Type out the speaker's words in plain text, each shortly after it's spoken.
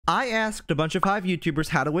I asked a bunch of Hive YouTubers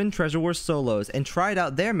how to win Treasure Wars solos and tried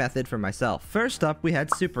out their method for myself. First up, we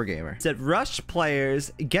had Super Gamer. It said, rush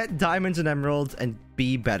players, get diamonds and emeralds, and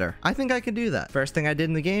be better. I think I can do that. First thing I did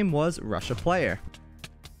in the game was rush a player.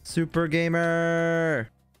 Super Gamer.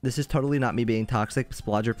 This is totally not me being toxic.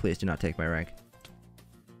 Splodger, please do not take my rank.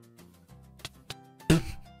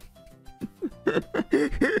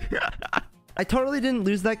 I totally didn't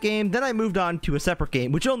lose that game. Then I moved on to a separate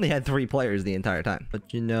game, which only had 3 players the entire time.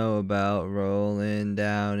 What you know about rolling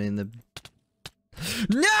down in the...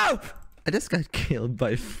 No! I just got killed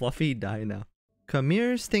by Fluffy Dino. Come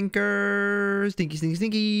here, stinker. Stinky, stinky,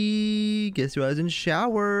 stinky. Guess who hasn't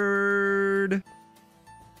showered?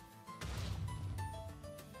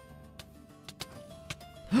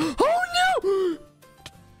 Oh, no!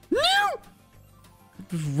 No!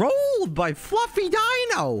 Rolled by Fluffy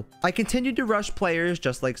Dino. I continued to rush players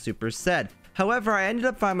just like Super said. However, I ended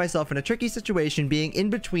up finding myself in a tricky situation being in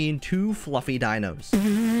between 2 Fluffy Dinos.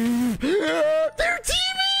 They're teaming!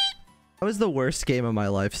 That was the worst game of my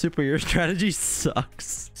life. Super, your strategy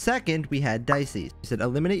sucks. Second, we had Dicey. He said,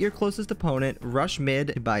 eliminate your closest opponent, rush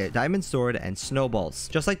mid, buy a diamond sword, and snowballs.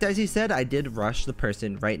 Just like Dicey said, I did rush the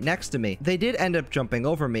person right next to me. They did end up jumping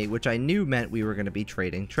over me, which I knew meant we were going to be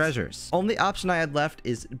trading treasures. Only option I had left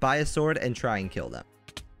is buy a sword and try and kill them.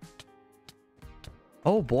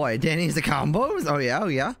 Oh boy, Danny's the combos? Oh yeah, oh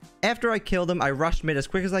yeah. After I killed him, I rushed mid as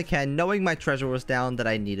quick as I can, knowing my treasure was down that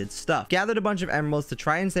I needed stuff. Gathered a bunch of emeralds to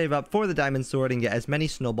try and save up for the diamond sword and get as many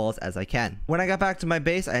snowballs as I can. When I got back to my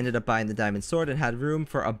base, I ended up buying the diamond sword and had room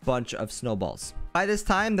for a bunch of snowballs. By this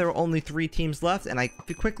time, there were only 3 teams left, and I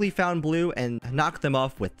quickly found blue and knocked them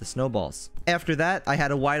off with the snowballs. After that, I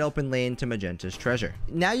had a wide open lane to Magenta's treasure.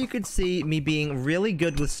 Now you could see me being really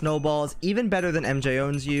good with snowballs, even better than MJ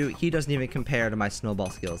owns you. He doesn't even compare to my snowball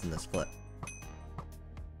skills in this flip.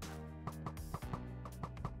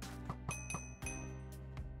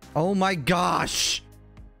 Oh my gosh!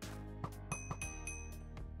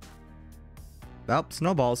 Well,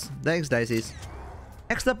 snowballs. Thanks, Dicey's.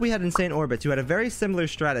 Next up, we had Insane Orbits, who had a very similar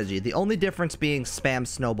strategy, the only difference being spam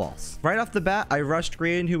snowballs. Right off the bat, I rushed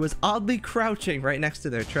Green, who was oddly crouching right next to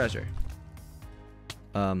their treasure.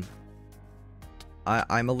 I'm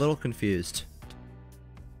a little confused.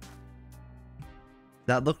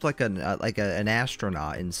 That looked like an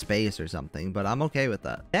astronaut in space or something, but I'm okay with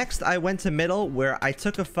that. Next, I went to middle, where I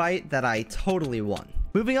took a fight that I totally won.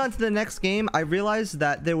 Moving on to the next game, I realized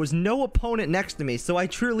that there was no opponent next to me, so I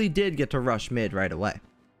truly did get to rush mid right away.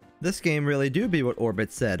 This game really do be what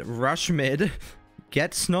Orbit said. Rush mid,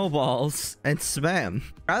 get snowballs, and spam.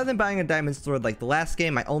 Rather than buying a diamond sword like the last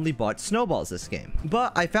game, I only bought snowballs this game.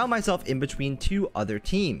 But I found myself in between 2 other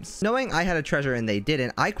teams. Knowing I had a treasure and they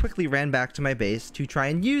didn't, I quickly ran back to my base to try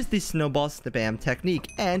and use the snowball spam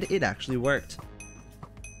technique, and it actually worked.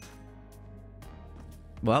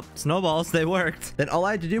 Well, snowballs, they worked. Then all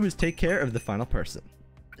I had to do was take care of the final person.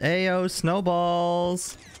 Ayo,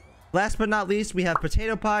 snowballs. Last but not least, we have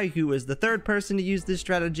Potato Pie, who was the 3rd person to use this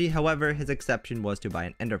strategy. However, his exception was to buy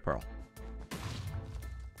an Ender Pearl.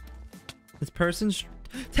 This person's...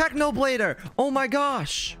 Technoblader! Oh my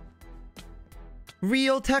gosh!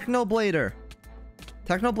 Real Technoblader!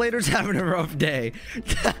 Technoblader's having a rough day.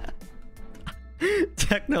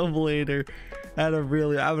 Technoblader.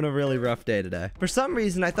 Having a really rough day today. For some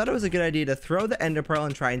reason, I thought it was a good idea to throw the Ender Pearl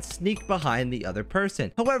and try and sneak behind the other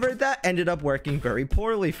person. However, that ended up working very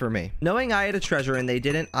poorly for me. Knowing I had a treasure and they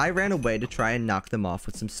didn't, I ran away to try and knock them off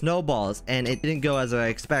with some snowballs, and it didn't go as I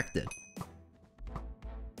expected.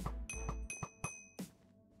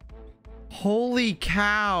 Holy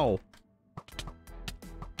cow!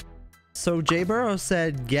 So Jay Burrow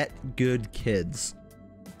said, get good kids.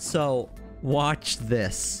 So, watch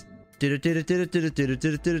this.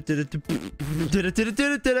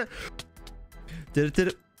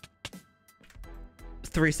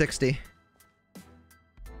 360.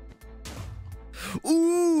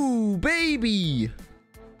 Ooh, baby.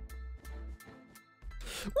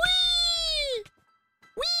 Whee!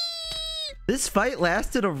 Whee! This fight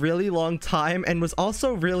lasted a really long time and was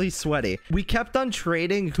also really sweaty. We kept on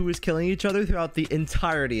trading who was killing each other throughout the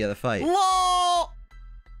entirety of the fight. LOL!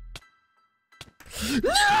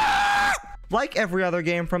 No! Like every other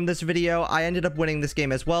game from this video, I ended up winning this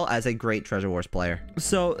game as well as a great Treasure Wars player.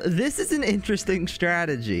 So this is an interesting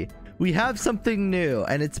strategy. We have something new,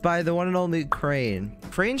 and it's by the one and only Crane.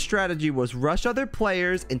 Crane's strategy was rush other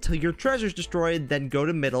players until your treasure's destroyed, then go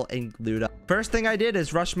to middle and loot up. First thing I did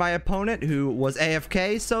is rush my opponent, who was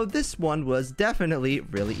AFK, so this one was definitely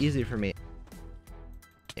really easy for me.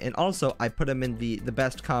 And also, I put him in the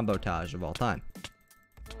best combo-tage of all time.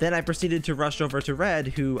 Then I proceeded to rush over to red,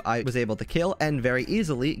 who I was able to kill and very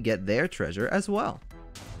easily get their treasure as well.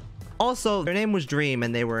 Also, their name was Dream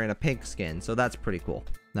and they were in a pink skin, so that's pretty cool.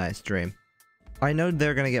 Nice, Dream. I know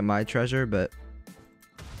they're gonna get my treasure, but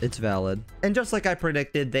it's valid. And just like I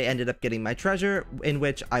predicted, they ended up getting my treasure, in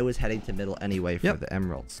which I was heading to middle anyway for the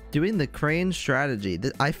emeralds. Doing the crane strategy.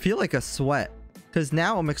 I feel like a sweat, because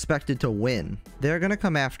now I'm expected to win. They're gonna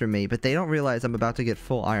come after me, but they don't realize I'm about to get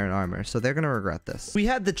full iron armor, so they're gonna regret this. We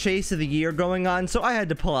had the chase of the year going on, so I had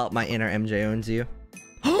to pull out my inner MJ owns you.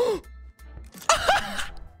 Oh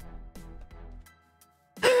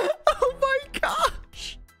my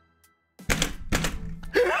gosh!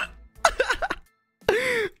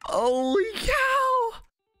 Holy cow!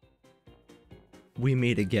 We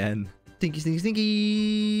meet again. Stinky, stinky,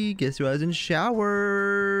 stinky. Guess who hasn't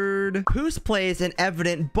showered? Whose Plays and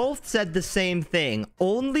Evident both said the same thing.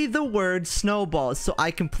 Only the word snowballs. So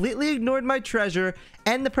I completely ignored my treasure,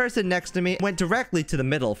 and the person next to me went directly to the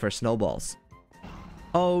middle for snowballs.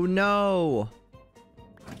 Oh no.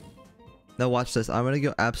 Now watch this. I'm gonna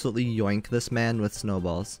go absolutely yoink this man with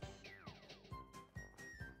snowballs.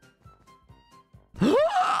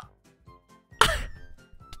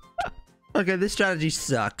 Okay, this strategy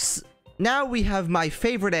sucks. Now we have my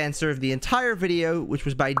favorite answer of the entire video, which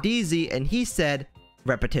was by DZ, and he said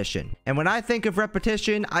repetition. And when I think of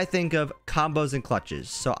repetition, I think of combos and clutches.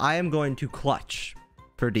 So I am going to clutch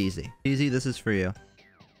for DZ. DZ, this is for you.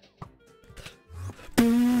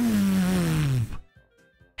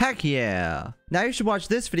 Heck yeah. Now you should watch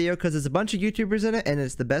this video because there's a bunch of YouTubers in it, and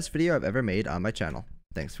it's the best video I've ever made on my channel.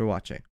 Thanks for watching.